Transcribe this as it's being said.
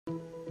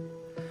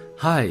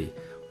Hi,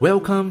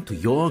 welcome to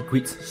Your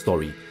Grit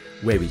Story,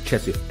 where we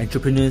chat with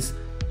entrepreneurs,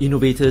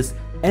 innovators,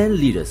 and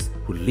leaders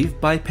who live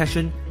by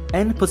passion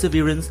and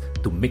perseverance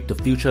to make the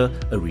future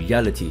a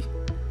reality.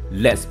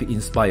 Let's be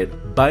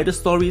inspired by the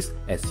stories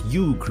as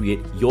you create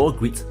your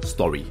grit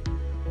story.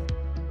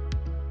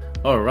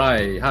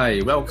 Alright,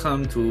 hi,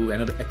 welcome to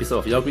another episode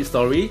of Your Grit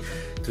Story.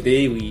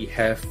 Today we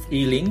have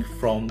Ee-Lin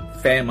from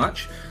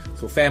Fairmarch.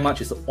 So Fairmarch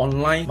is an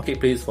online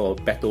marketplace for a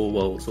better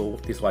world. So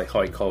this is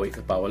how I call it,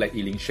 but I'll let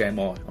Ee-Lin share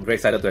more. I'm very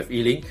excited to have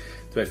Ee-Lin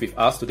with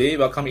us today.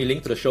 Welcome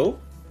Ee-Lin to the show.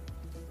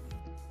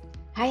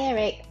 Hi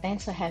Eric,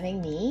 thanks for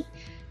having me.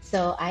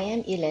 So I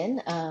am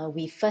Ee-Lin.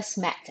 We first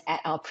met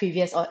at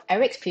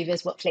Eric's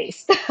previous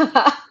workplace.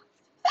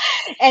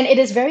 And it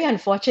is very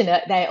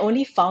unfortunate that I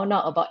only found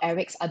out about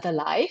Eric's other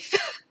life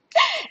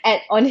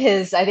on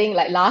his, I think,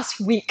 like last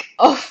week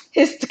of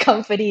his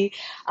company.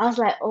 I was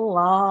like, oh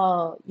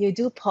wow, you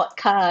do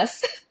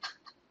podcasts.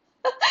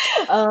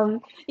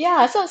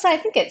 Yeah, so I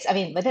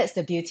think but that's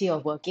the beauty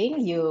of working.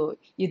 You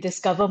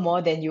discover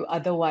more than you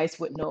otherwise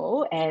would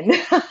know, and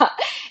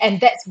and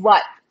that's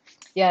what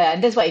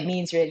it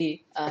means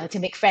really, to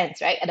make friends,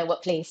 right, at the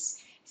workplace.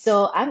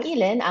 So I'm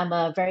Ee-Lin. I'm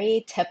a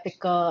very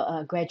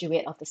typical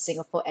graduate of the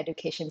Singapore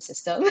education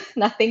system.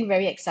 Nothing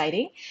very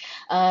exciting.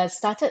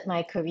 Started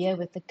my career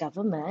with the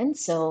government.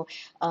 So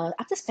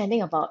after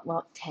spending about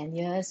 10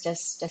 years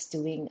just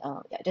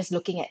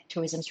looking at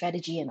tourism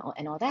strategy and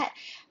all that,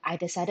 I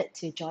decided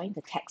to join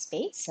the tech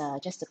space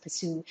just to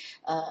pursue,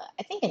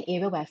 I think, an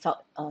area where I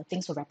felt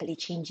things were rapidly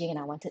changing and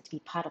I wanted to be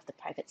part of the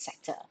private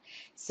sector.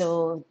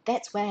 So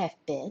that's where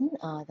I've been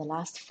the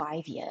last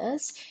 5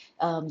 years.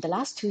 The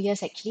last 2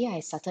 years, actually, I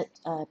started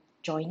I'm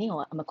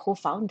a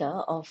co-founder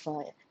of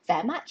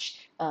Fairmarch,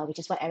 which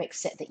is what Eric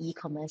said, the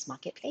e-commerce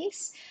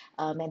marketplace.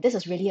 And this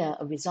is really a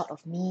result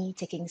of me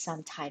taking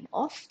some time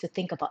off to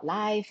think about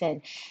life,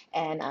 and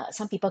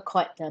some people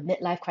call it the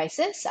midlife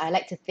crisis. I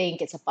like to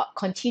think it's about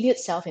continued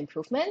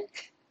self-improvement.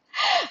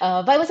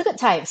 But it was a good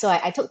time. So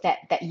I took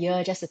that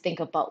year just to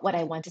think about what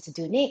I wanted to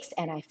do next,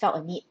 and I felt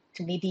a need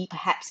to maybe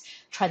perhaps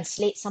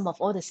translate some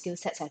of all the skill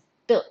sets I've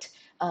built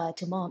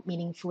to more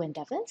meaningful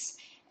endeavors.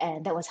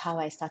 And that was how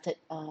I started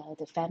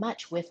the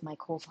Fairmarch with my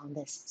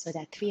co-founders. So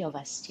there are 3 of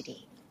us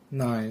today.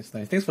 Nice.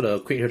 Thanks for the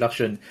quick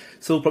introduction.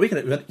 So probably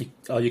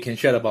you can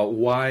share about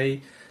why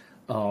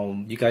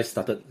you guys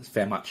started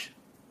Fairmarch.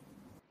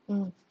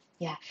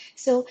 Yeah.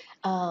 So,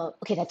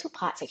 okay, there are 2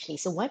 parts actually.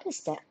 So one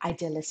is the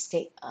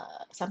idealistic,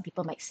 some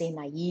people might say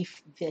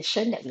naive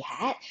vision that we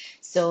had.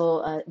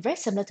 So very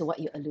similar to what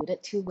you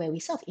alluded to, where we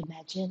sort of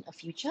imagine a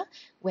future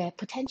where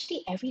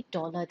potentially every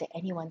dollar that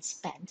anyone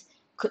spent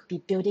could be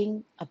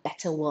building a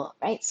better world,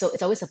 right? So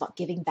it's always about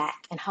giving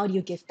back. And how do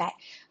you give back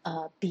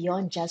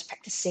beyond just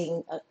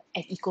practicing an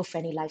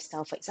eco-friendly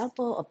lifestyle, for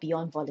example, or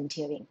beyond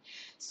volunteering?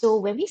 So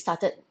when we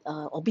started,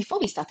 or before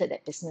we started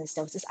that business,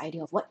 there was this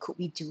idea of what could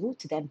we do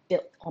to then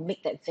build or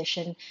make that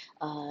vision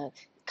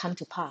come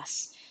to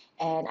pass.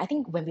 And I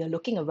think when we were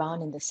looking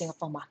around in the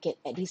Singapore market,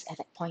 at least at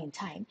that point in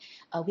time,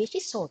 we actually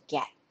saw a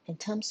gap in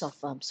terms of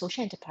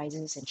social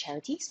enterprises and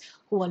charities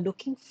who are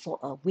looking for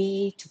a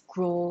way to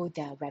grow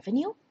their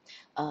revenue,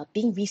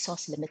 being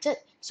resource limited.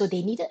 So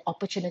they needed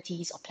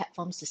opportunities or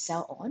platforms to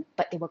sell on,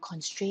 but they were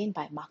constrained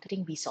by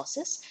marketing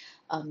resources,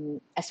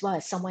 as well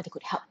as someone that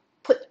could help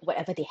put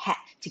whatever they had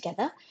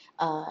together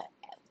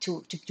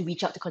to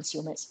reach out to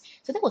consumers.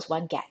 So that was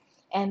one gap.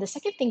 And the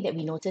second thing that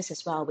we noticed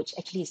as well, which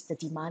actually is the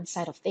demand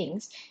side of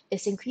things,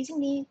 is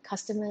increasingly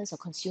customers or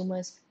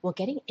consumers were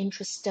getting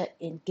interested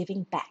in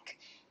giving back,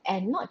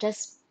 and not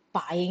just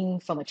buying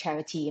from a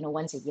charity,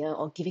 once a year,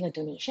 or giving a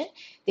donation.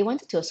 They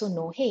wanted to also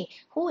know, hey,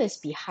 who is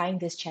behind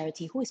this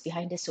charity? Who is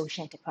behind this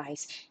social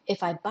enterprise?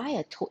 If I buy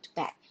a tote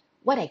bag,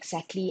 what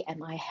exactly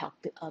am I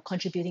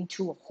contributing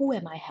to, or who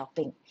am I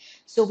helping?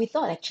 So we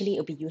thought actually it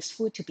would be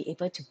useful to be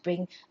able to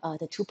bring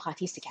the 2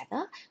 parties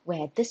together,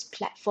 where this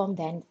platform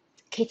then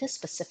caters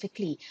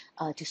specifically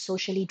to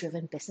socially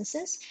driven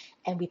businesses,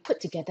 and we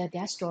put together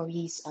their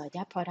stories,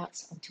 their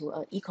products onto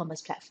an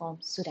e-commerce platform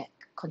so that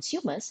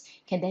consumers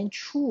can then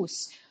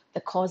choose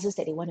the causes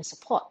that they want to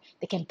support.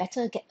 They can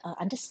better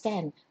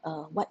understand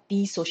what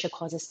these social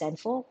causes stand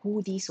for,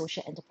 who these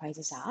social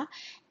enterprises are,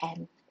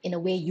 and in a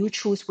way you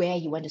choose where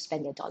you want to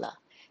spend your dollar.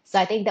 So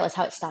I think that was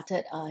how it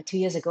started 2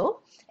 years ago,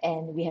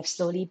 and we have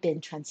slowly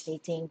been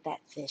translating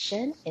that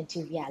vision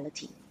into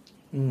reality.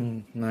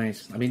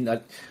 Nice. I mean, I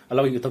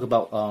love you talk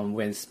about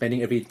when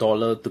spending every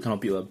dollar to kind of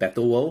build a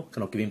better world,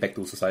 kind of giving back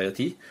to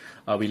society.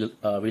 We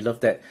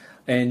love that,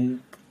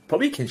 and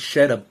probably can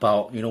share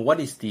about what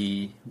is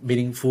the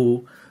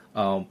meaningful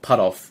part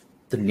of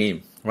the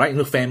name, right?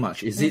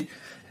 Fairmarch. Is it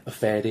a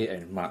fair day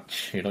and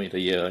March? In the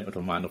year, or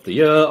the month of the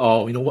year,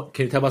 or what?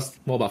 Can you tell us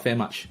more about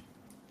Fairmarch?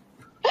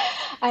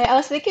 I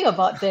was thinking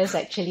about this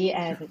actually,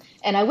 and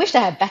I wish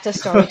I had a better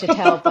story to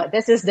tell, but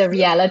this is the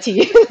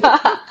reality.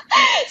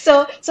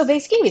 So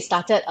basically we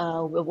started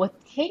we're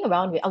playing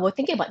around with we're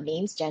thinking about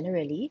names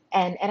generally,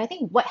 and I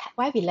think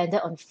why we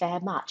landed on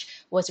Fairmarch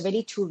was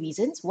really two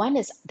reasons. One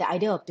is the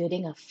idea of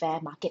building a fair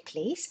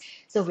marketplace,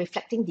 so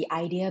reflecting the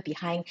idea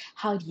behind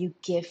how do you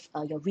give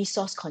your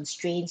resource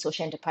constrained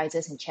social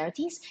enterprises and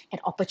charities an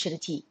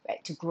opportunity,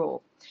 right, to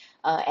grow.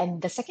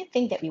 And the second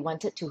thing that we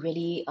wanted to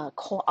really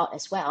call out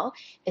as well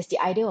is the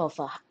idea of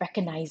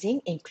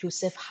recognizing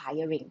inclusive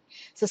hiring.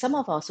 So some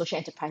of our social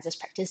enterprises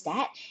practice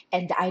that,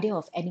 and the idea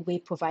of anyway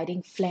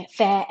providing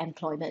fair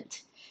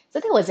employment. So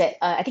that was it.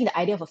 I think the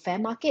idea of a fair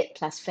market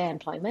plus fair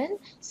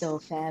employment, so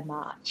fair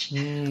march.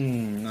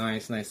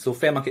 Nice, nice. So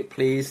fair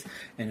marketplace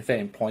and fair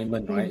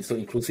employment, right? Mm, So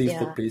inclusive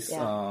yeah, workplace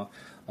yeah.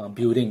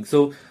 building.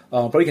 So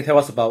probably you can tell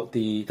us about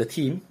the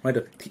team, right?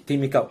 The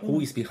team makeup, who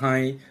Mm. is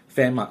behind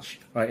Fairmarch,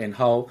 right? And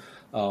how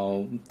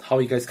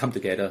you guys come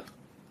together.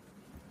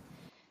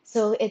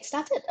 So it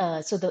started.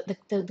 So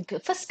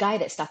the first guy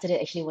that started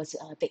it actually was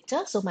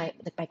Victor. So my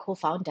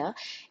co-founder,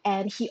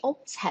 and he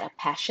always had a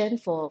passion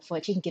for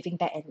actually giving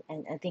back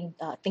and I think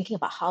thinking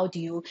about how do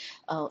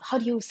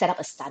you set up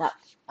a startup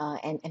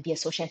and be a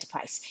social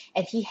enterprise.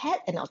 And he had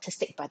an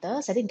autistic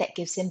brother, so I think that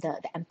gives him the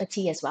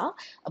empathy as well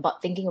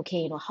about thinking,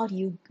 okay, how do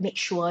you make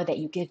sure that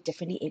you give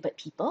differently abled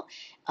people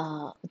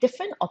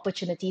different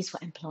opportunities for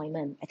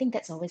employment. I think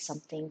that's always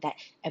something that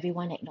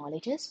everyone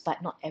acknowledges,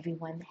 but not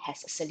everyone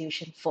has a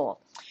solution for.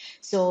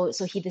 So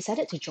he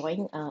decided to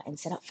join and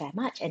set up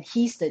Fairmatch, and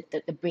he's the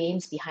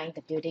brains behind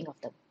the building of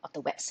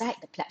the website,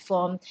 the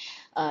platform.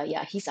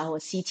 Yeah, he's our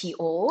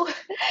CTO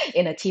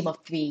in a team of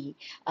three.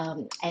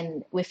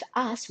 And with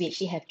us, we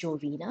actually have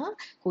Jovina,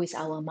 who is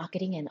our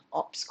marketing and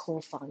ops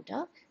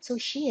co-founder. So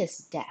she is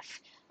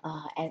deaf.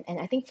 And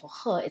I think for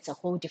her, it's a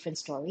whole different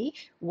story.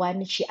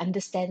 One, she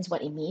understands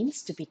what it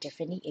means to be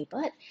differently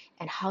abled,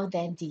 and how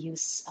then do you,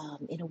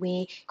 in a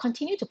way,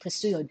 continue to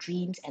pursue your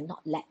dreams and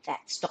not let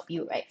that stop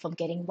you, right, from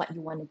getting what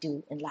you want to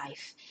do in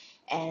life.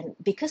 And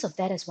because of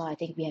that as well, I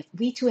think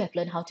we too have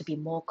learned how to be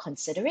more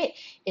considerate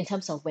in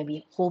terms of when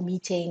we hold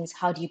meetings,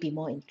 how do you be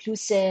more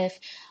inclusive?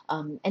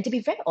 And to be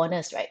very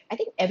honest, right, I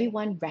think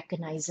everyone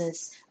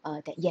recognizes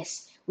that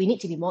yes, we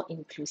need to be more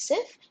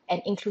inclusive,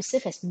 and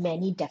inclusive has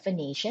many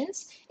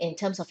definitions in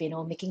terms of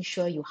making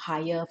sure you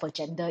hire for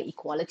gender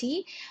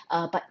equality.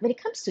 But when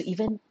it comes to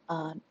even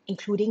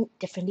including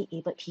differently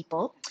abled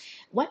people,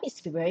 one needs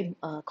to be very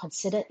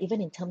considered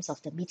even in terms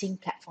of the meeting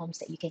platforms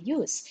that you can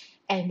use.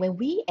 And when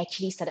we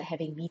actually started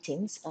having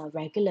meetings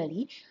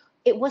regularly,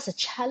 it was a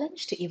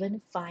challenge to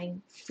even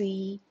find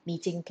free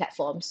meeting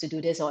platforms to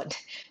do this on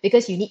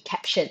because you need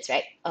captions,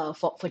 right?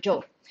 For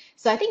Joe.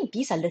 So I think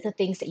these are little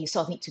things that you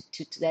sort of need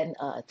to then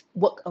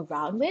work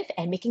around with,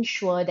 and making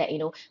sure that,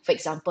 for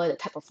example, the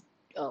type of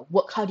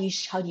work, how do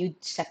you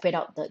separate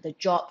out the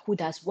job, who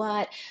does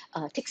what,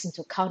 takes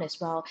into account as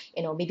well.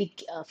 Maybe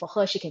for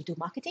her, she can do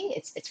marketing.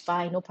 It's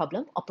fine, no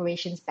problem.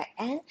 Operations back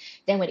end.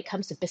 Then when it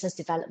comes to business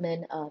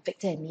development,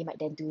 Victor and me might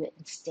then do it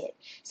instead.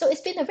 So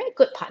it's been a very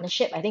good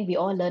partnership. I think we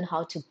all learn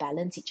how to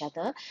balance each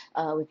other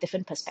with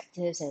different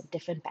perspectives and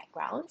different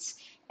backgrounds.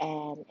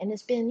 And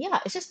it's been, yeah,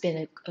 it's just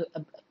been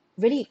a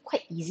really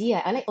quite easy.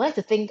 I like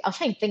to think. I'll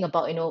try and think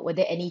about, were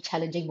there any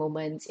challenging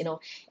moments,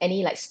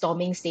 any like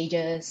storming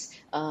stages.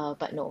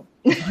 But no,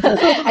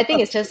 I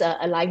think it's just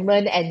a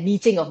alignment and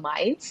meeting of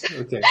minds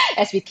Okay.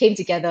 as we came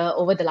together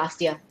over the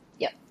last year.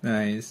 Yep.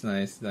 Nice,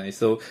 nice, nice.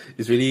 So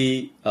it's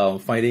really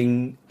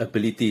finding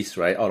abilities,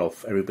 right, out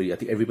of everybody. I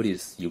think everybody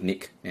is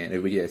unique and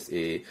everybody has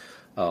a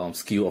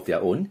skill of their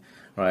own,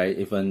 right?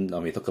 Even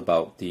we talk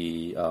about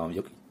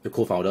your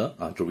co-founder,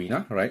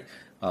 Jorina, right?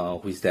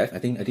 Who is deaf. I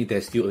think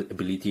there's still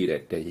ability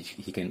that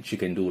she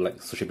can do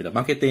like social media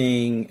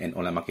marketing and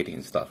online marketing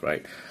and stuff,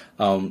 right?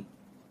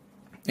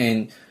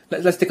 And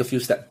let's take a few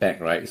steps back,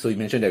 right? So you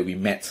mentioned that we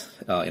met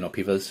in our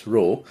previous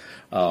role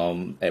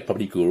at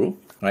Property Guru,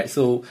 right?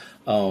 So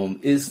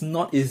it's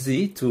not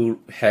easy to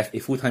have a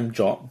full-time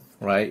job,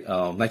 right?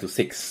 9 to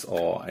 6,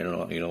 or I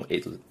don't know,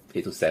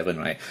 8 to 7,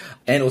 right?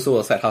 And also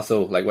a side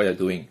hustle like what you're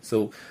doing.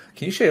 So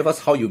can you share with us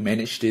how you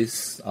manage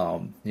this?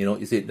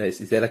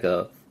 Is there like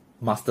a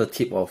master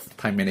tip of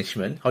time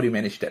management? How do you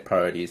manage that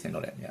priorities and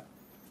all that? Yeah.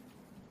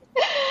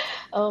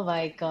 Oh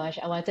my gosh,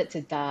 I wanted to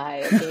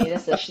die. Okay,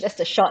 that's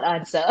the short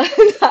answer.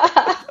 It's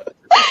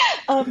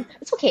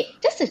okay.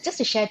 Just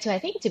to share too. I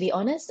think, to be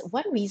honest,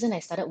 one reason I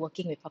started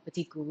working with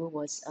Property Guru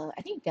was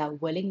I think their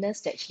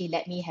willingness to actually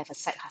let me have a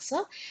side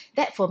hustle.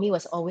 That for me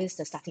was always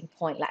the starting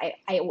point. Like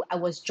I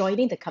was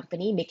joining the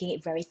company, making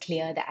it very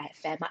clear that I had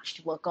fair much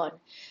to work on.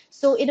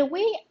 So in a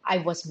way, I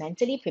was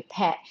mentally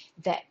prepared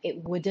that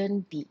it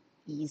wouldn't be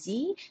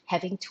easy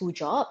having two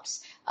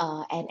jobs,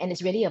 and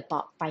it's really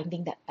about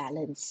finding that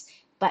balance.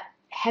 But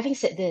having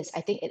said this, I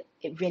think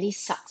it really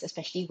sucks,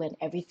 especially when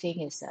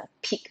everything is a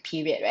peak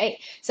period, right?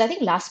 So I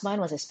think last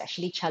month was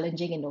especially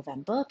challenging in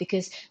November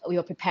because we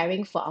were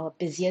preparing for our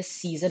busiest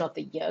season of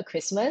the year,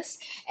 Christmas,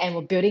 and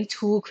we're building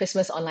two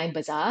Christmas online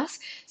bazaars.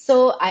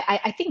 So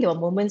I think there were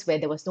moments where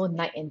there was no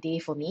night and day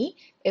for me.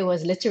 It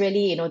was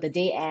literally, the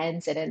day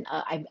ends, and then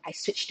I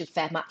switched to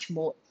Fairmatch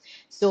mode.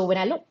 So when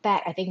I look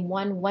back, I think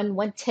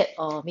one tip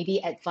or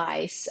maybe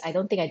advice, I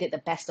don't think I did the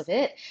best of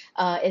it,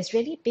 is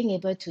really being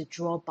able to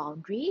draw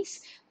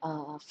boundaries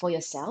for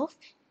yourself,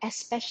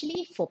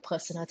 especially for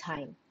personal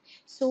time.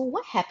 So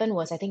what happened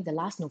was, I think the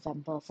last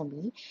November for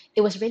me,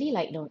 it was really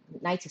like,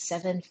 9 to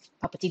 7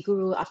 property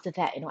guru. After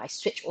that, I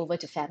switched over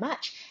to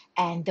Fairmarch,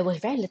 and there was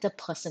very little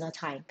personal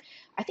time.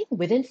 I think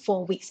within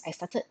 4 weeks, I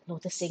started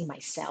noticing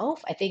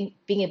myself. I think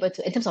being able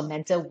to, in terms of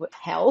mental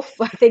health,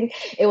 I think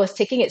it was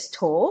taking its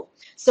toll.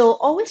 So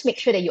always make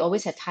sure that you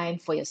always have time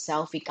for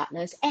yourself,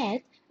 regardless.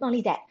 And not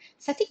only that,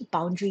 setting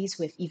boundaries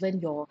with even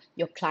your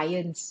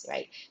clients,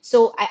 right?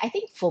 So I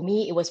think for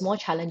me, it was more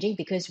challenging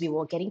because we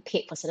were getting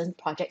paid for certain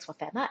projects for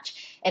Fairmatch.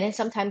 And then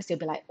sometimes they'll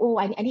be like, oh,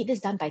 I need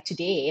this done by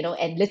today,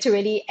 and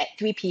literally at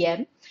 3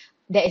 p.m.,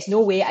 there is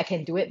no way I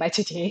can do it by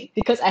today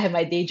because I have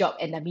my day job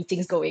and the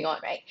meetings going on,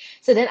 right?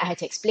 So then I had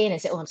to explain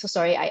and say, oh, I'm so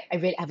sorry, I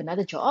really have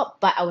another job,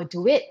 but I will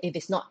do it if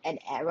it's not an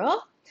error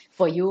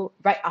for you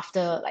right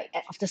after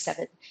after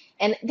 7.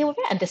 And they were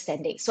very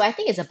understanding. So I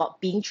think it's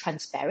about being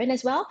transparent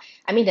as well.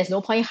 I mean, there's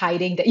no point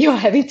hiding that you're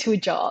having two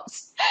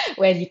jobs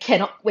when you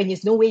cannot, when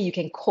there's no way you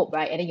can cope,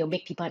 right? And then you'll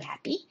make people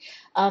unhappy.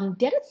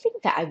 The other thing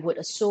that I would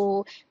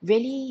also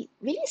really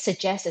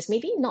suggest is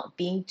maybe not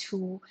being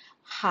too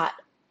hard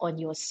on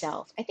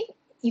yourself. I think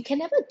you can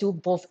never do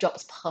both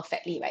jobs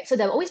perfectly, right? So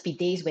there'll always be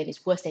days when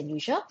it's worse than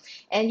usual,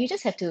 and you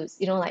just have to,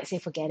 like say,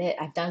 forget it.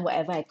 I've done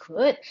whatever I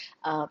could,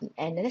 and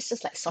then let's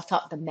just like sort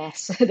out the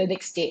mess the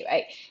next day,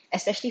 right?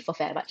 Especially for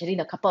Fairmatch, I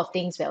think a couple of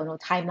things where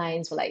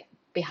timelines were like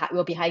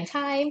behind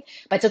time,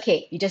 but it's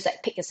okay. You just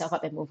like pick yourself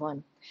up and move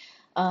on.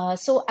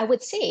 So I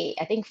would say,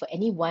 I think for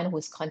anyone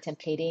who's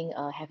contemplating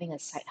having a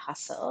side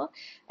hustle,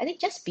 I think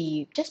just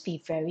be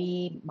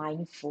very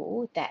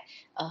mindful that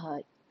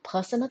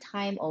personal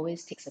time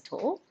always takes a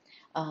toll.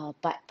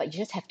 But you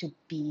just have to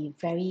be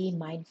very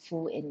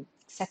mindful in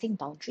setting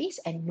boundaries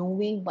and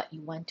knowing what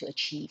you want to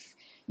achieve.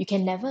 You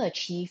can never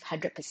achieve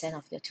 100%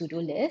 of your to-do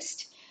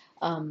list,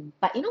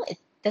 but it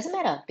doesn't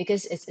matter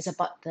because it's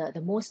about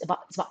the most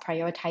about it's about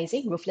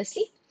prioritizing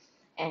ruthlessly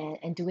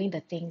and doing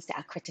the things that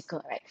are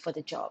critical, right, for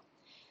the job.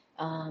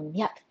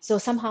 Yeah, so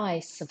somehow I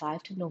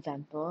survived to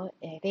November,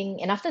 I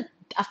think, and after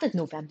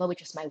November,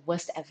 which was my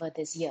worst ever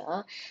this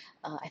year,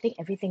 I think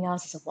everything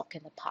else is a walk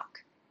in the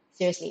park.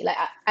 Seriously, like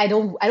I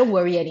don't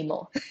worry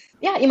anymore.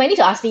 Yeah, you might need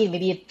to ask me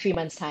maybe in 3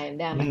 months' time.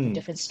 Then I might have a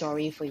different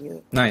story for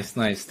you. Nice,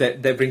 nice.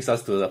 That brings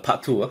us to the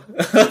part two.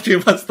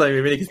 3 months time,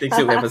 maybe next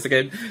year we have a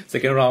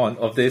second round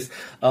of this.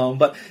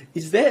 But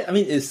is there? I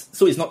mean,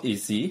 it's not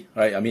easy,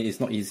 right? I mean,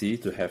 it's not easy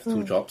to have two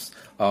Mm, jobs.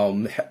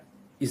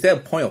 Is there a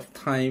point of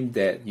time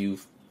that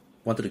you've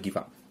wanted to give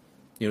up?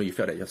 You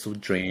felt that you're so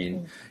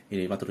drained.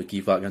 mm, You wanted to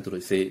give up. You wanted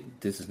to say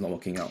this is not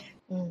working out.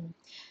 mm.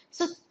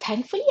 So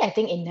thankfully, I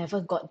think it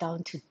never got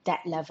down to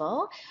that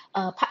level,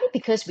 partly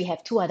because we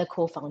have two other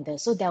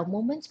co-founders. So there are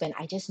moments when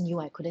I just knew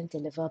I couldn't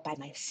deliver by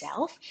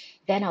myself.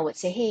 Then I would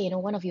say, hey,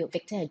 one of you,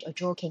 Victor or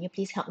Joe, can you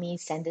please help me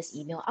send this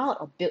email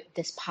out or build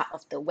this part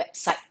of the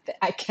website that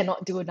I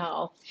cannot do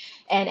now?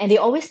 And they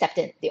always stepped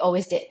in. They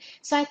always did.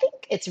 So I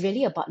think it's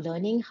really about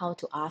learning how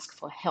to ask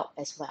for help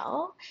as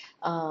well.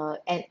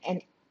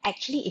 And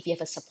actually, if you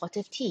have a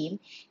supportive team,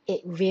 it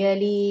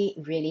really,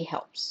 really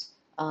helps.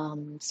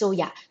 So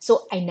yeah,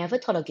 so I never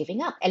thought of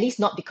giving up, at least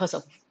not because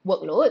of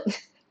workload.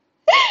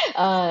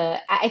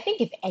 I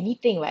think if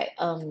anything, right,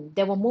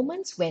 there were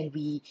moments when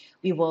we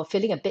were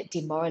feeling a bit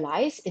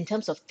demoralized in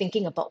terms of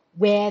thinking about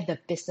where the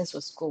business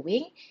was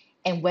going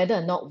and whether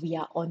or not we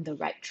are on the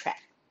right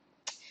track.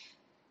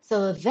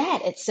 So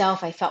that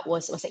itself, I felt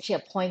was actually a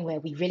point where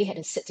we really had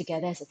to sit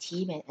together as a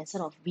team and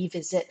sort of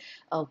revisit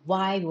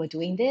why we were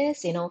doing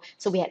this.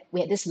 So we had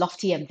this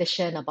lofty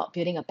ambition about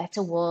building a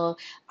better world.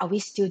 Are we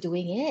still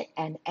doing it?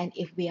 And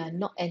if we are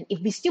not, and if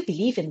we still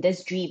believe in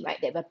this dream,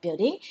 right, that we're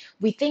building,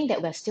 we think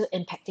that we're still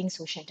impacting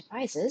social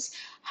enterprises.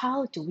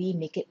 How do we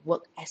make it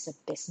work as a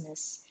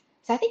business?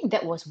 So I think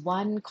that was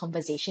one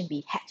conversation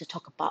we had to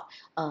talk about.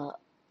 Uh,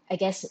 I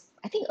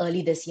think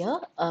early this year.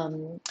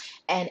 And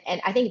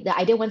I think the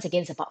idea once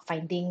again is about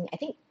finding, I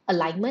think,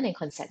 alignment and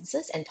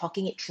consensus and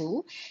talking it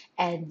through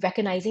and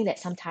recognizing that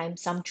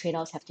sometimes some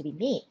trade-offs have to be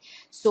made.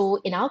 So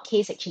in our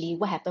case, actually,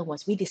 what happened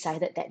was we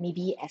decided that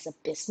maybe as a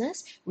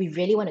business, we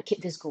really want to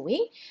keep this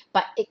going,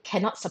 but it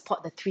cannot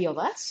support the three of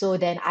us. So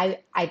then I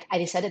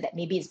decided that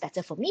maybe it's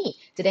better for me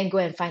to then go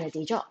and find a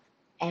day job.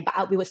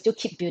 But we would still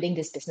keep building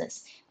this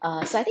business.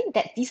 So I think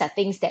that these are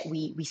things that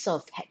we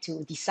sort of had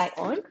to decide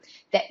on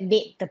that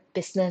made the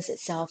business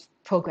itself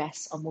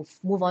progress or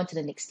move on to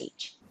the next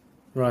stage.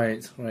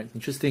 Right, right.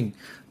 Interesting.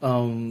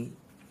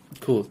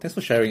 Cool. Thanks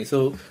for sharing.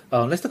 So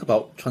let's talk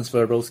about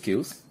transferable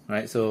skills,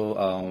 right?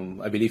 So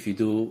I believe you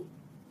do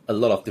a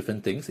lot of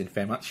different things in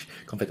Fairmatch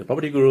compared to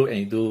Property Guru, and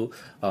you do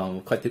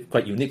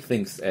quite unique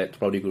things at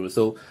Property Guru.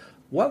 So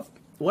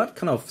what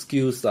kind of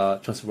skills are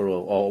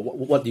transferable, or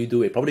what do you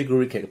do at Property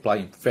Guru can apply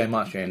in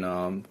Fairmatch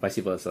and vice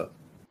versa?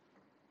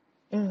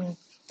 Mm.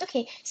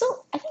 Okay,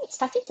 so I think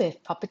starting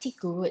with Property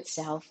Guru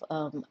itself,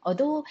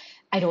 although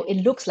I know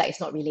it looks like it's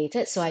not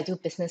related, so I do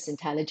business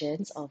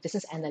intelligence or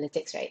business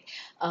analytics, right?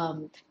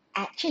 Um,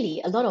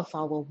 Actually, a lot of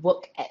our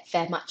work at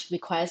Fairmarch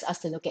requires us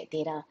to look at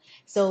data.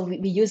 So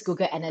we use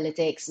Google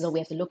Analytics, so we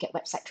have to look at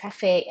website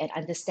traffic and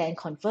understand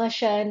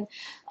conversion.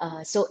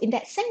 So in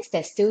that sense,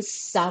 there's still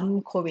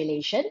some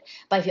correlation.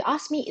 But if you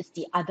ask me, it's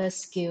the other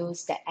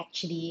skills that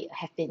actually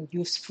have been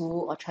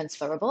useful or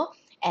transferable.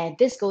 And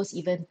this goes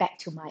even back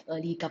to my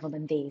early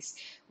government days,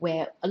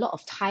 where a lot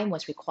of time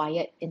was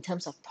required in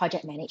terms of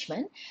project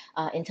management,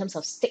 in terms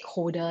of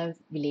stakeholder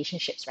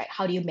relationships, right?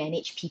 How do you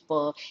manage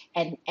people?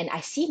 And I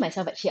see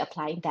myself actually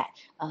applying that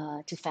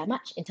to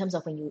Fairmatch in terms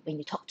of when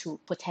you talk to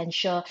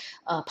potential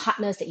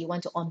partners that you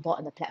want to onboard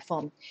on the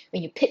platform,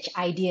 when you pitch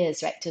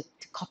ideas, right, to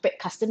corporate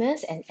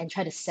customers and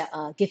try to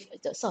sell,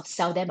 sort of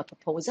sell them a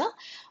proposal.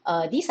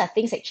 These are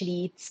things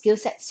actually skill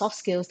sets, soft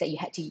skills that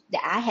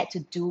I had to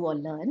do or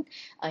learn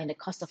in the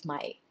course of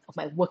my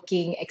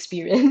working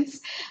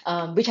experience,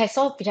 which I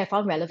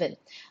found relevant.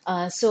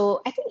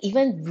 So I think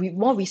even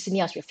more recently,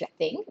 I was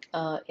reflecting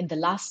in the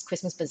last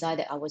Christmas bazaar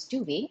that I was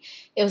doing.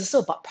 It was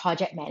also about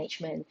project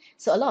management.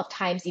 So a lot of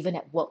times, even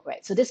at work,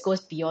 right? So this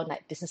goes beyond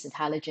like business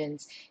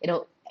intelligence.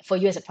 For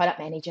you as a product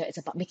manager, it's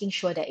about making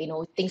sure that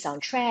things are on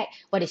track.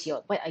 What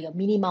are your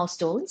mini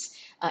milestones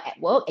at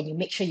work, and you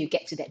make sure you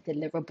get to that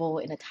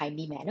deliverable in a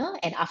timely manner.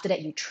 And after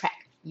that, you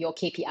track your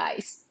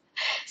KPIs.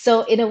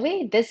 So in a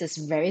way, this is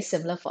very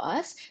similar for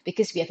us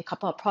because we have a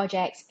couple of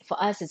projects.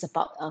 For us, it's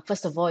about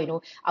first of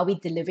all, are we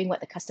delivering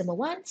what the customer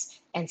wants?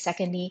 And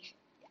secondly,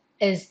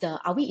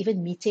 are we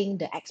even meeting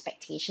the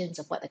expectations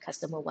of what the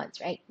customer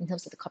wants, right? In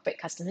terms of the corporate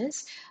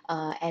customers,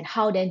 and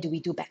how then do we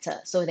do better?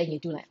 So then you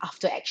do like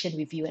after action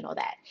review and all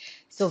that.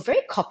 So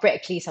very corporate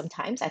actually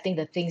sometimes. I think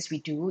the things we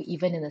do,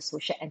 even in a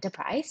social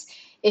enterprise,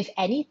 if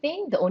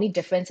anything, the only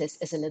difference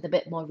is a little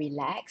bit more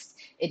relaxed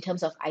in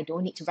terms of I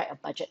don't need to write a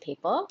budget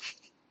paper.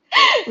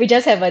 We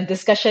just have a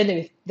discussion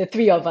with the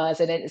three of us,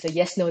 and then it's a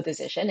yes no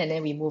decision, and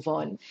then we move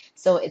on.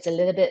 So it's a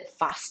little bit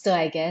faster,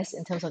 I guess,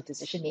 in terms of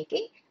decision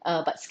making,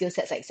 but skill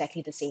sets are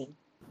exactly the same.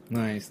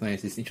 Nice,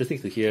 nice. It's interesting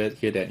to hear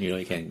that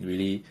you can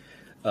really.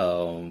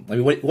 I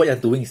mean, what you're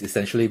doing is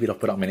essentially a bit of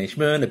product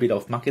management, a bit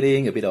of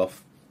marketing, a bit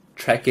of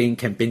tracking,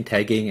 campaign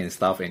tagging, and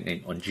stuff,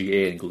 and on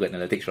GA and Google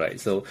Analytics, right?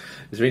 So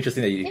it's very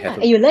interesting that you Yeah, have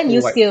a and you learn full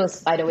new wide.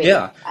 skills, by the way.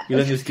 Yeah, you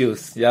learn new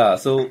skills. Yeah,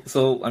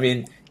 so I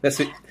mean that's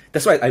it.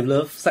 That's why I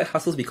love side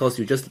hustles because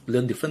you just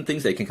learn different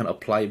things that you can kind of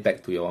apply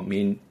back to your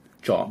main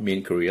job,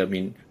 main career,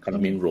 main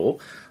role.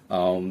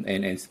 And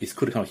it's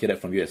cool to kind of hear that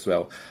from you as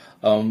well.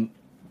 Um,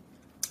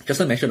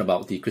 just to mention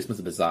about the Christmas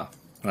Bazaar,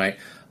 right?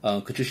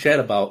 Could you share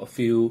about a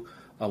few?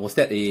 Was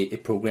that a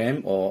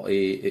program or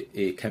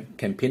a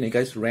campaign you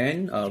guys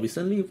ran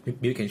recently?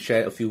 Maybe you can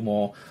share a few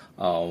more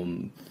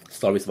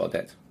stories about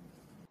that.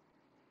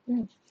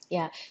 Mm,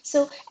 yeah.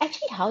 So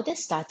actually, how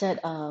this started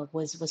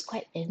was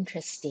quite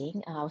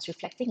interesting. I was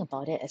reflecting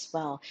about it as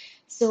well.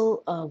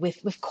 So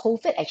with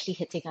COVID actually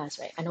hitting us,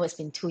 right? I know it's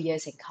been 2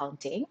 years and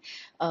counting,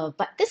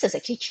 but this has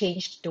actually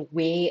changed the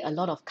way a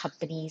lot of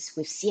companies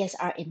with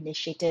CSR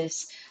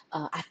initiatives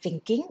are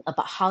thinking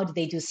about how do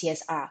they do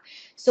CSR.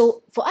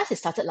 So for us, it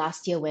started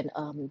last year when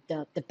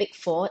the big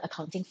four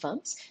accounting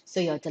firms,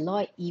 so your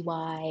Deloitte,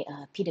 EY,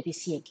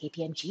 PwC, and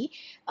KPMG,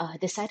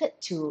 decided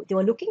they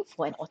were looking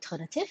for an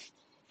alternative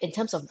in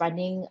terms of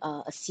running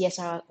a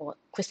CSR or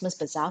Christmas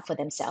bazaar for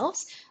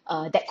themselves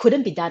that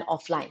couldn't be done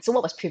offline. So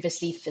what was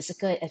previously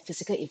a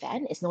physical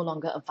event is no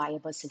longer a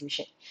viable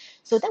solution.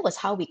 So that was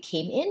how we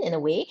came in a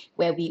way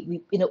where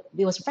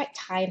it was right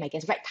time, I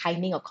guess, right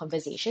timing of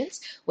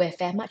conversations where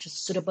Fairmarch was a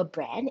suitable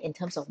brand in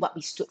terms of what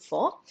we stood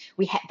for.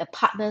 We had the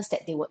partners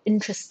that they were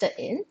interested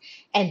in,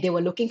 and they were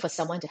looking for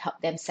someone to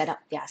help them set up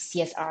their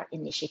CSR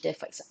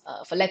initiative,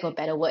 for lack of a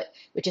better word,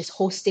 which is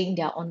hosting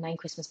their online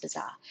Christmas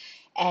bazaar.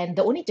 And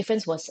the only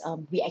difference was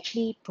we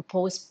actually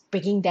proposed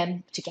bringing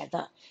them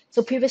together.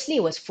 So previously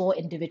it was four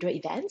individual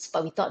events,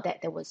 but we thought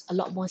that there was a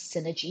lot more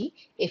synergy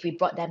if we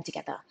brought them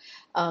together.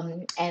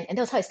 And that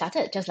was how it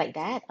started, just like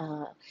that.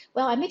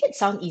 Well, I make it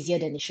sound easier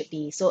than it should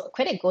be. So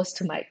credit goes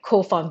to my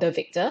co-founder,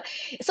 Victor.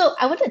 So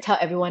I wanted to tell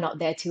everyone out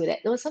there too that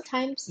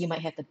sometimes you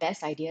might have the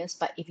best ideas,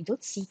 but if you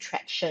don't see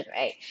traction,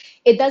 right,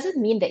 it doesn't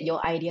mean that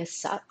your idea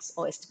sucks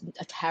or it's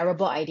a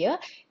terrible idea.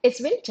 It's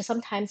really just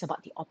sometimes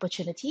about the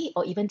opportunity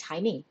or even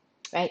timing,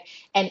 right?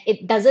 And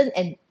it doesn't,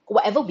 and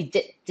whatever we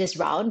did this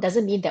round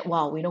doesn't mean that,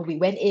 wow, we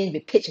went in, we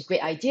pitched a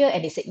great idea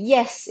and they said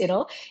yes.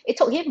 It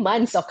took him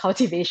months of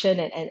cultivation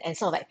and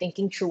sort of like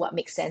thinking through what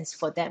makes sense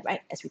for them,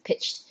 right, as we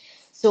pitched.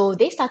 So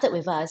they started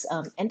with us,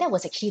 and that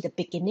was actually the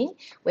beginning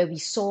where we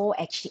saw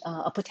actually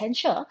a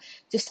potential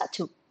to start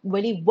to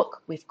really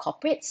work with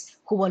corporates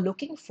who were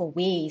looking for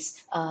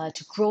ways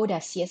to grow their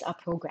CSR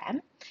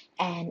program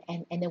and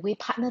then we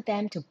partner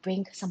them to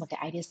bring some of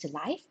the ideas to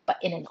life, but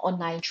through an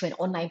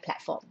online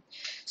platform.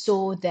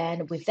 So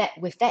then with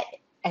that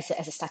as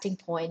a starting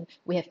point,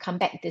 we have come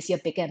back this year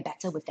bigger and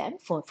better with them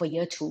for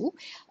year two.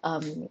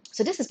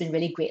 So this has been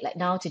really great. Like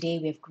now today,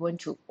 we have grown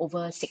to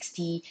over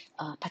 60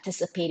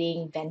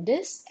 participating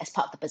vendors as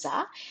part of the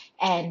bazaar.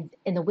 And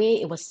in a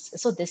way, it was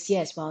so this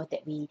year as well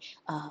that we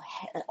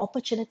had an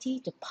opportunity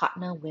to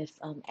partner with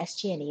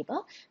SG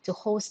Enable to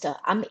host a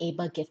I'm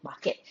Able gift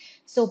market.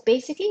 So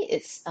basically,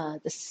 it's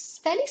this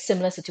fairly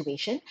similar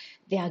situation.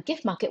 Their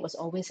gift market was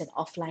always an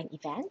offline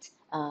event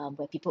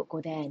where people would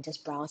go there and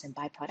just browse and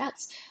buy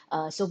products.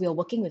 So we are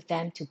working with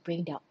them to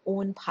bring their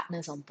own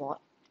partners on board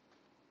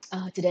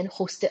to then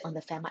host it on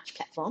the Fairmarch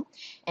platform.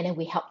 And then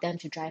we help them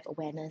to drive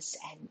awareness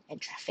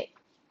and traffic.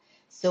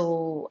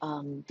 So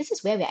this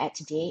is where we're at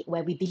today,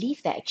 where we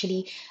believe that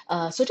actually,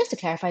 so just to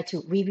clarify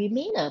too, we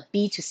remain a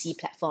B2C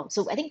platform.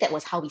 So I think that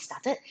was how we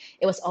started.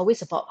 It was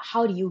always about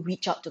how do you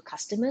reach out to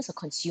customers or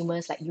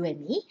consumers like you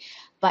and me.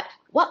 But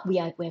what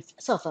we've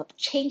sort of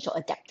changed or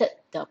adapted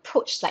the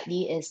approach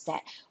slightly is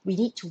that we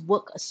need to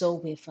work also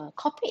with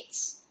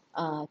corporates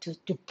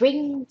to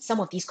bring some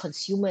of these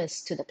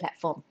consumers to the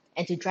platform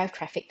and to drive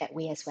traffic that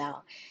way as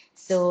well.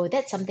 So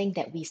that's something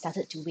that we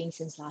started doing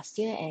since last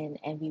year, and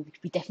we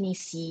definitely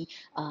see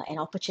an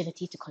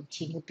opportunity to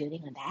continue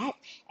building on that,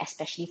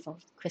 especially for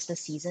Christmas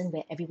season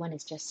where everyone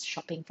is just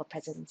shopping for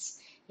presents.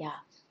 Yeah.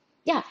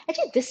 Yeah,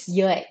 actually this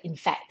year, in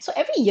fact, so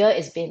every year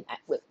has been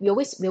we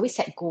always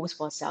set goals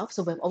for ourselves.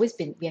 So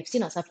we have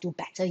seen ourselves do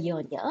better year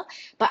on year.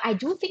 But I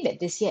do think that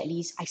this year at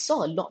least I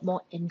saw a lot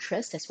more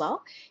interest as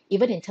well,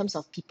 even in terms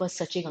of people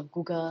searching on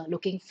Google,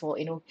 looking for,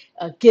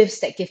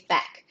 gifts that give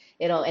back,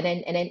 and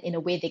then in a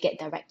way they get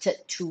directed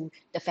to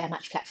the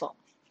Fairmarch platform.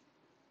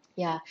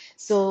 Yeah.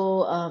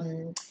 So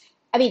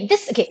I mean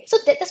this okay, so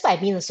that's what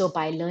I mean also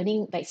by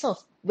learning, by sort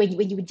of when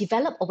you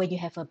develop or when you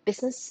have a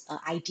business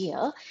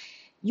idea,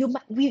 you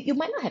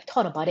might not have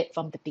thought about it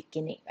from the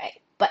beginning,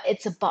 right? But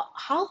it's about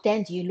how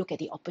then do you look at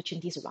the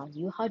opportunities around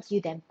you? How do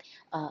you then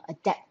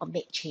adapt or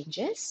make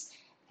changes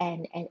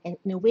and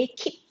in a way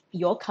keep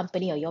your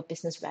company or your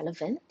business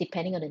relevant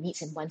depending on the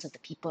needs and wants of the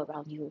people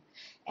around you.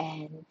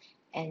 And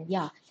and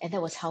yeah, and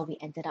that was how we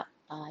ended up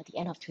at the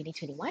end of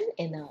 2021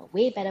 in a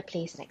way better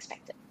place than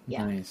expected.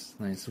 Yeah. Nice,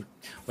 nice.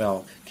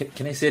 Well,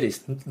 can I say that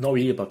it's not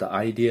really about the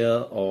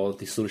idea or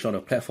the solution on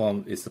the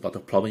platform, it's about the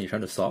problem you're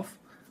trying to solve,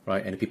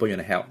 right? And the people you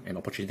want to help and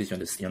opportunities you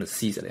want to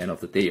seize at the end of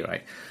the day,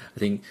 right? I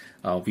think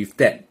with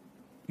that,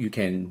 you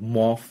can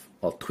morph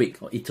or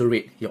tweak or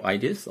iterate your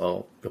ideas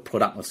or your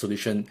product or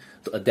solution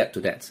to adapt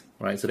to that,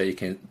 right? So that you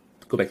can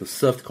go back to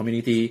serve the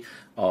community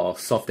or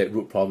solve that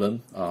root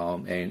problem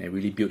and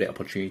really build that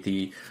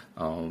opportunity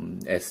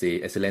as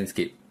a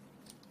landscape.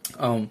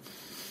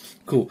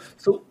 Cool.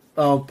 So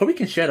probably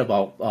can share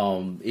about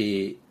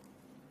a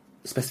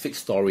specific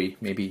story,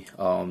 maybe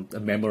a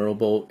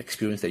memorable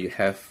experience that you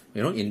have,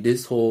 in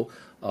this whole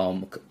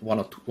 1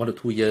 or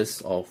 2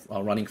 years of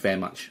running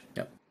Fairmarch.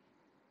 Yeah.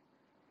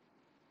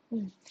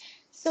 Mm.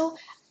 So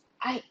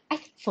I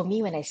think for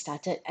me when I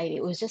started,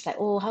 it was just like,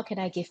 oh, how can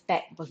I give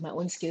back with my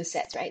own skill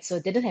sets, right? So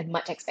didn't have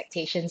much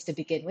expectations to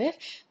begin with.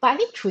 But I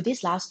think through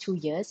these last 2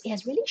 years, it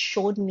has really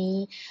shown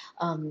me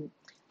um,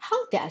 how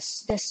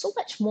there's so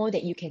much more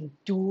that you can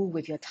do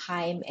with your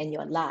time and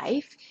your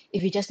life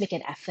if you just make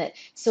an effort.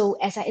 So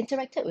as I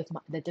interacted with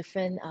the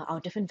different our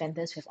different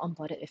vendors who have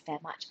onboarded with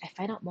Fairmarch, I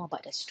find out more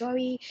about their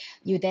story.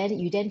 You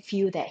then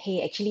feel that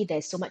hey, actually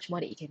there's so much more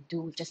that you can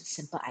do with just a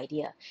simple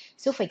idea.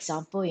 So, for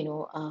example,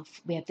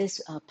 we have this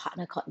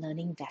partner called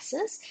Learning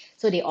Vessels.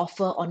 So they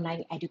offer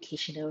online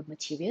educational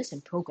materials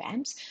and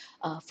programs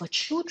for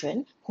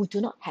children who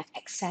do not have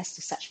access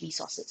to such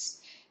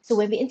resources. So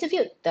when we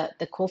interviewed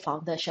the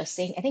co-founder, she was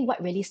saying, I think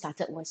what really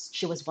started was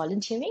she was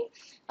volunteering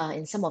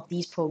in some of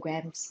these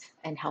programs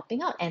and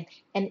helping out. And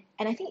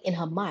I think in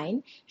her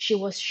mind, she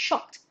was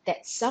shocked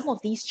that some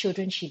of these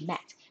children she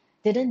met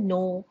didn't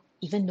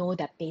even know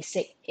their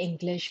basic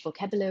English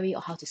vocabulary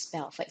or how to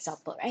spell, for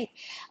example, right?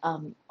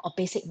 Or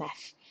basic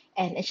math.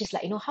 And she's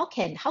like, how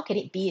can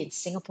it be in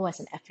Singapore as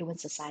an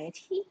affluent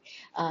society?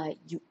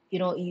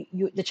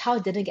 The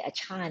child didn't get a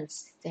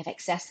chance to have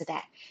access to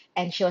that.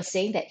 And she was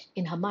saying that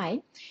in her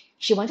mind,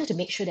 she wanted to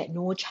make sure that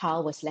no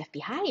child was left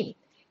behind.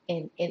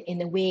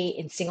 In a way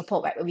in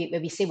Singapore, right,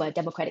 where we say we're a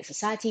democratic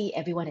society,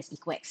 everyone has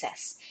equal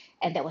access.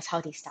 And that was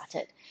how they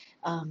started.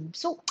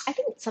 So I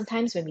think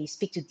sometimes when we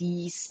speak to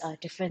these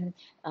different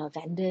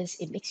vendors,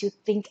 it makes you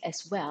think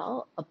as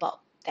well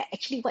about that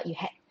actually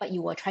what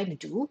you were trying to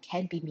do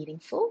can be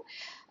meaningful.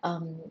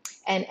 Um,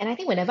 and I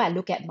think whenever I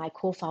look at my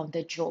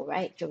co-founder Joe,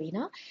 right,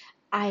 Jorina,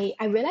 I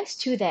realize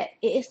too that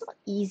it is not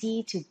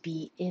easy to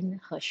be in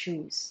her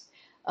shoes.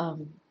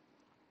 Um,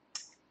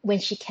 when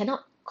she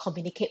cannot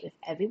communicate with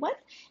everyone.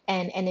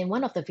 And in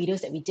one of the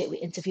videos that we did, we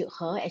interviewed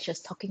her and she was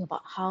talking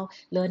about how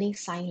learning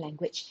sign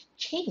language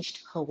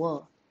changed her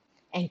world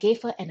and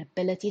gave her an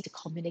ability to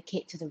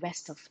communicate to the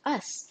rest of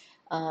us.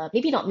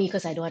 Maybe not me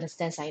because I don't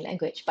understand sign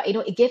language, but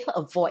it gave her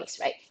a voice,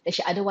 right, that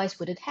she otherwise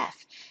wouldn't have.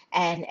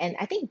 And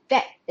I think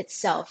that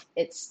itself,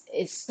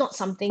 it's not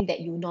something that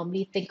you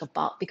normally think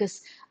about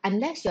because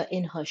unless you're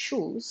in her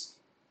shoes,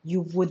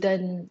 you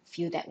wouldn't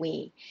feel that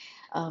way.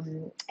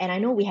 And I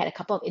know we had a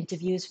couple of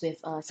interviews with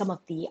some of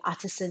the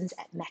artisans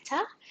at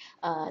Meta.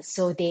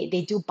 So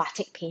they do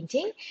batik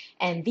painting,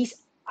 and these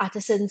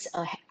artisans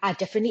are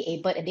definitely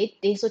able, and they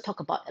also talk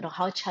about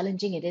how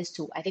challenging it is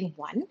to, I think,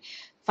 one,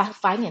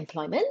 find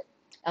employment.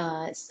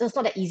 So it's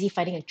not that easy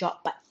finding a job,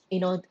 but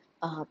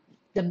uh,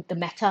 the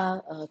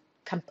Meta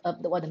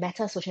the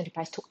Meta social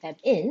enterprise took them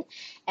in,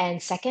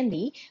 and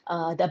secondly,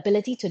 the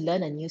ability to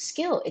learn a new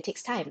skill. It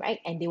takes time, right?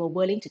 And they were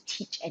willing to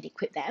teach and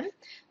equip them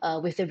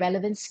with the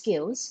relevant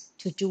skills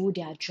to do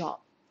their job.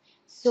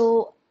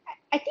 So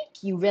I think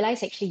you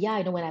realize actually,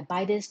 yeah, when I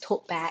buy this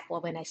tote bag or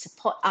when I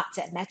support arts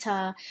at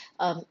Meta,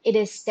 there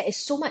is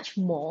so much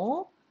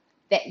more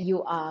that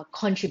you are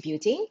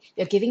contributing.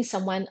 You're giving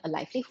someone a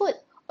livelihood,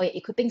 or you're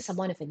equipping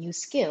someone with a new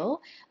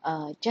skill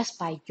just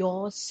by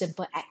your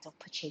simple act of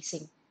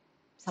purchasing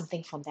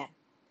something from them.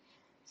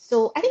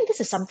 So I think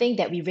this is something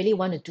that we really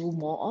want to do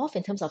more of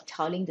in terms of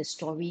telling the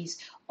stories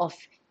of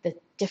the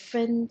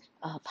different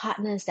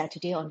partners that are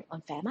today on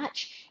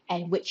Fairmarch,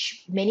 and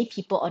which many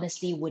people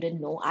honestly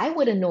wouldn't know. I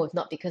wouldn't know if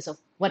not because of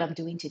what I'm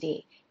doing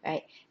today,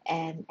 right?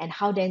 And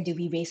how then do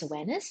we raise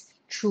awareness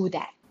through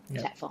that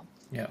Yeah. platform?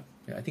 Yeah.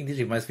 Yeah, I think this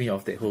reminds me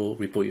of that whole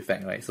ripple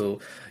effect, right? So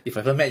if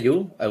I ever met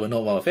you, I will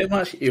know about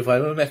Fairmarch. If I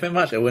ever met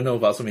Fairmarch, I will know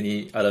about so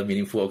many other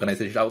meaningful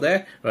organizations out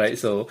there, right?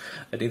 So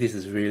I think this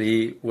is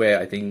really where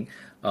I think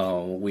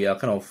we are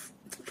kind of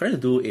trying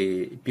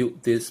to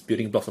build this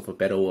building blocks of a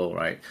better world,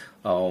 right?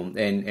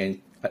 And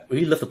I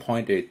really love the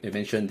point that you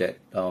mentioned that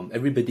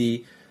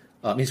everybody,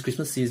 it's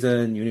Christmas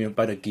season, you need to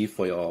buy the gift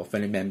for your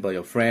family member,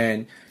 your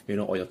friend,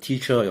 or your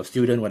teacher, your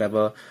student,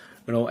 whatever.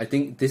 I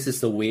think this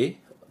is the way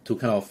to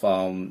kind of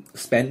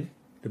spend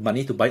the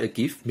money to buy a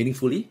gift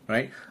meaningfully,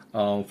 right?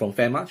 From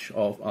Fairmarch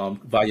or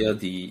via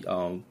the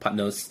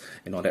partners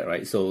and all that,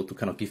 right? So to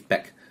kind of give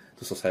back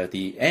to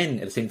society and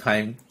at the same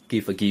time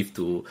give a gift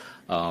to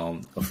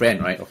a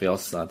friend, right, of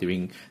yours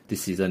during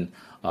this season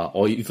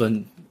or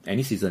even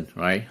any season,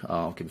 right?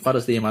 Okay,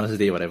 Father's Day, Mother's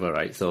Day, whatever,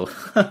 right? So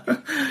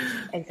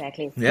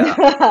Exactly.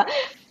 yeah,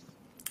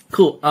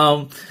 cool.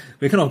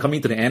 We're kind of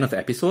coming to the end of the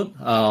episode.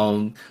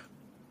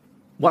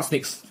 What's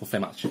next for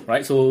Fairmarch,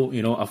 right? So,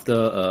 after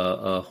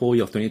a whole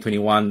year of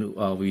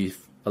 2021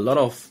 with a lot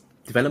of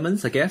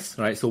developments, I guess,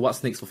 right? So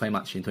what's next for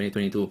Fairmarch in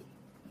 2022?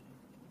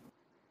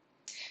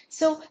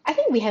 So I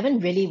think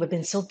we've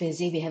been so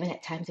busy, we haven't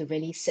had time to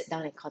really sit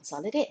down and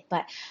consolidate.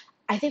 But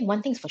I think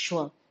one thing's for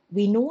sure,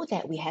 we know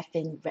that we have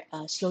been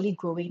slowly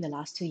growing the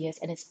last 2 years,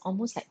 and it's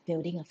almost like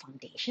building a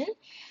foundation.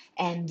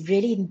 And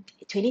really,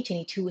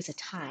 2022 is a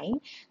time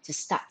to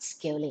start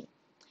scaling.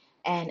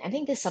 And I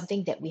think this is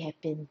something that we have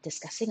been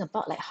discussing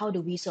about, like how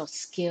do we sort of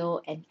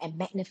scale and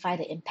magnify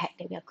the impact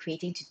that we are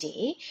creating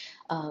today,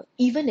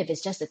 even if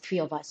it's just the three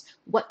of us.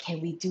 What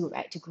can we do,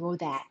 right, to grow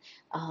that?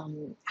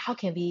 How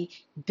can we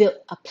build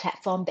a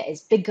platform that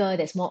is bigger,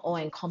 that's more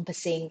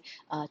all-encompassing,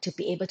 to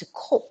be able to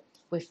cope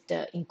with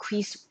the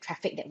increased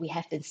traffic that we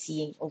have been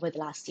seeing over the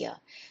last year?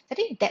 I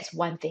think that's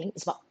one thing.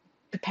 It's about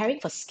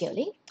preparing for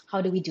scaling. How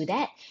do we do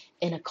that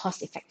in a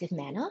cost-effective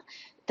manner?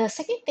 The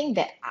second thing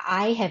that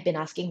I have been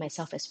asking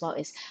myself as well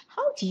is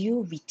how do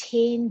you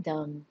retain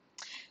the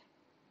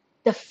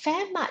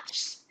Fairmatch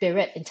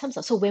spirit in terms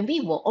of, so when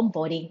we were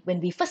onboarding, when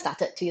we first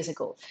started 2 years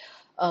ago,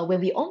 when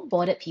we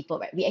onboarded people,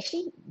 right, we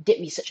actually did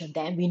research on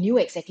them. We knew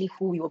exactly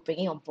who we were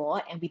bringing on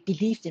board, and we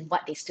believed in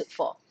what they stood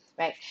for,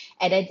 right?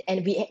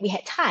 And we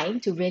had time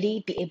to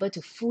really be able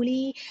to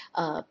fully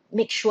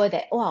make sure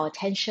that all our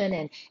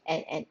attention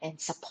and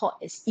support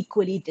is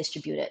equally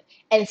distributed.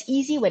 And it's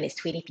easy when it's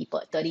 20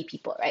 people, 30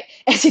 people, right?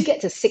 As you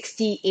get to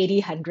 60, 80,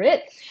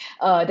 100,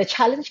 the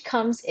challenge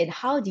comes in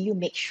how do you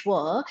make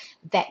sure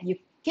that you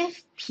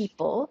give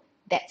people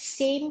that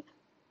same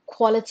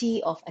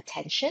quality of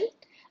attention,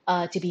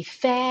 to be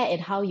fair in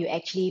how you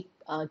actually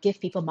give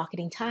people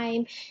marketing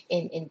time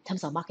in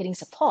terms of marketing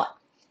support,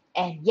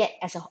 and yet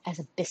as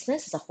a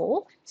business as a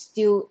whole,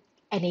 still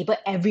enable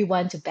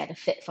everyone to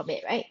benefit from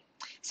it, right?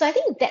 So I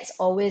think that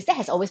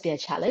has always been a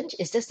challenge.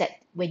 It's just that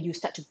when you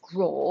start to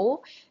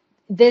grow,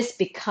 this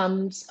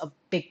becomes a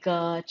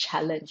bigger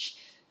challenge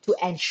to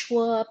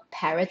ensure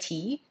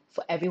parity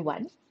for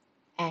everyone,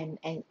 and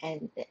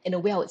in a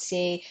way I would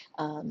say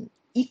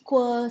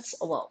equals,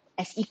 or well,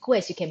 as equal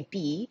as you can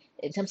be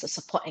in terms of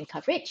support and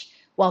coverage,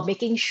 while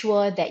making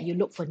sure that you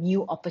look for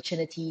new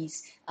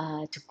opportunities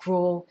to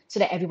grow so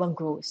that everyone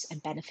grows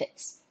and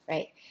benefits,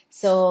 right?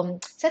 So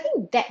I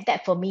think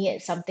that for me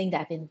is something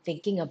that I've been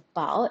thinking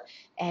about.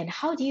 And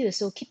how do you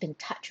also keep in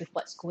touch with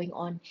what's going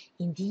on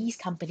in these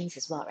companies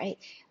as well, right?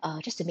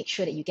 Just to make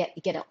sure that you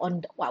get a,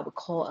 on what I would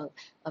call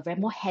a very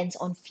more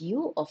hands-on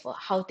view of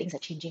how things are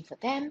changing for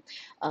them.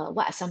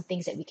 What are some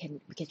things that we can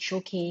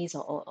showcase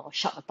or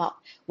shout about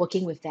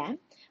working with them,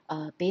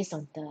 based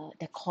on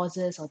the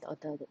causes or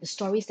the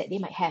stories that they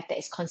might have that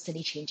is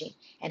constantly changing,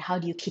 and how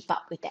do you keep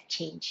up with that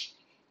change,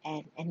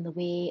 and the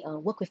way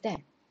work with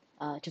them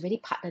to really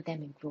partner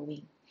them in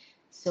growing.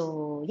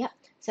 So yeah,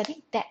 so I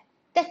think that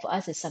for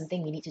us is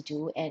something we need to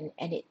do, and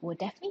it will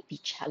definitely be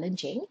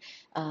challenging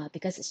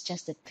because it's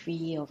just the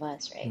three of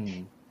us, right?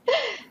 Hmm.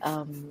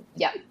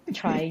 yeah,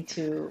 try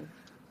to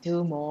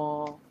do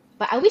more.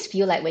 But I always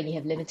feel like when you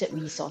have limited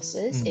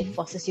resources, it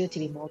forces you to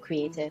be more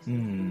creative.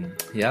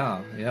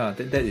 Yeah, yeah,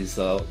 that is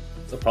a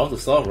problem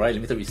to solve, right?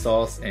 Limited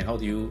resource, and how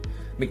do you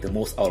make the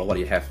most out of what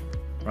you have,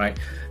 right?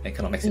 And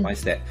kind of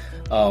maximize that.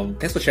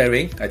 Thanks for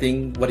sharing. I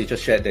think what you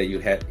just shared, that you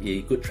had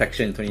a good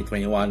traction in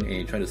 2021 and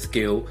you're trying to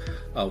scale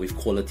with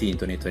quality in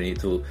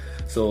 2022.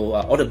 So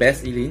all the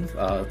best, Ee-Lin,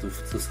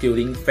 to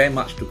scaling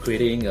Fairmarch, to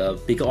creating a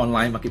bigger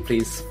online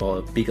marketplace for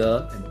a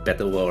bigger and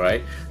better world,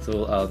 right?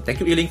 So thank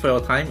you, Ee-Lin, for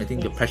your time. I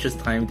think your precious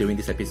time during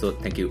this episode.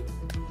 Thank you.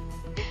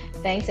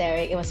 Thanks,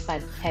 Eric. It was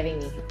fun having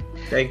me.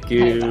 Thank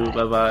you. Bye-bye.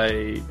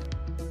 Bye bye.